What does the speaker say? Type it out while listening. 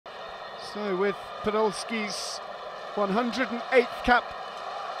So with Podolski's 108th cap,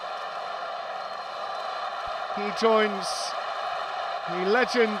 he joins the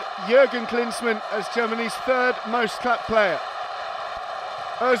legend Jürgen Klinsmann as Germany's third most capped player.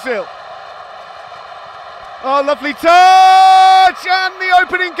 Ozil. Oh, lovely touch! And the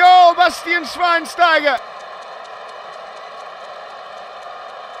opening goal, Bastian Schweinsteiger.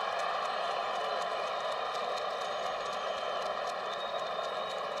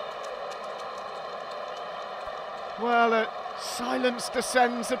 Well, silence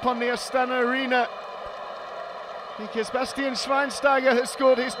descends upon the Astana Arena because Bastian Schweinsteiger has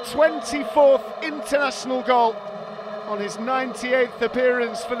scored his 24th international goal on his 98th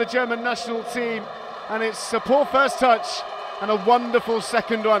appearance for the German national team, and it's a poor first touch and a wonderful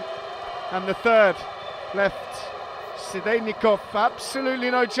second one, and the third left Sideynikov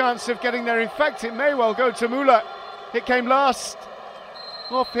absolutely no chance of getting there. In fact, it may well go to Müller. It came last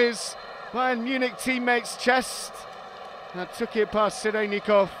off his Bayern Munich teammate's chest. That took it past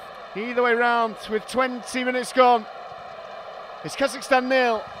Sideynikov. Either way round with 20 minutes gone. It's Kazakhstan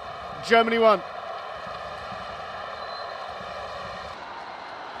 0, Germany 1.